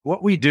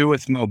What we do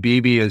with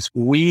Mobibi is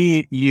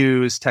we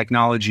use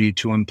technology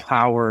to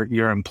empower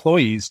your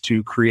employees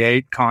to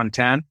create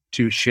content,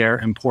 to share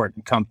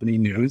important company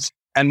news,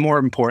 and more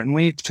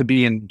importantly, to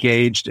be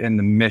engaged in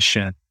the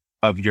mission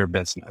of your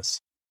business.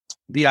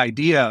 The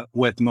idea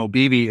with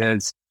Mobibi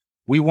is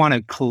we want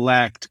to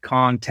collect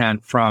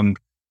content from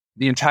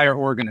the entire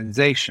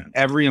organization.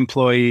 Every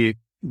employee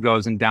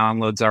goes and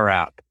downloads our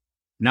app.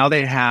 Now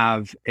they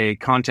have a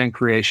content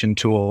creation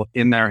tool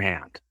in their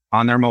hand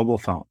on their mobile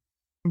phone.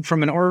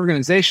 From an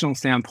organizational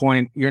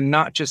standpoint, you're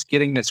not just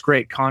getting this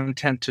great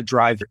content to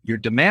drive your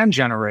demand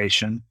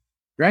generation,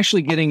 you're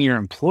actually getting your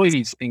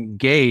employees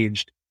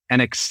engaged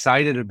and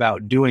excited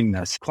about doing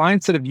this.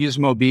 Clients that have used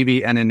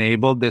Mobibi and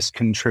enabled this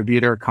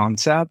contributor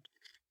concept,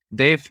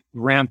 they've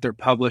ramped their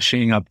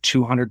publishing up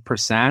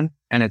 200%,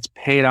 and it's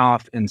paid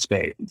off in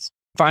spades.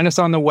 Find us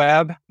on the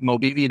web,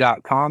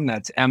 mobibi.com.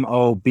 That's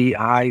mobibi.com.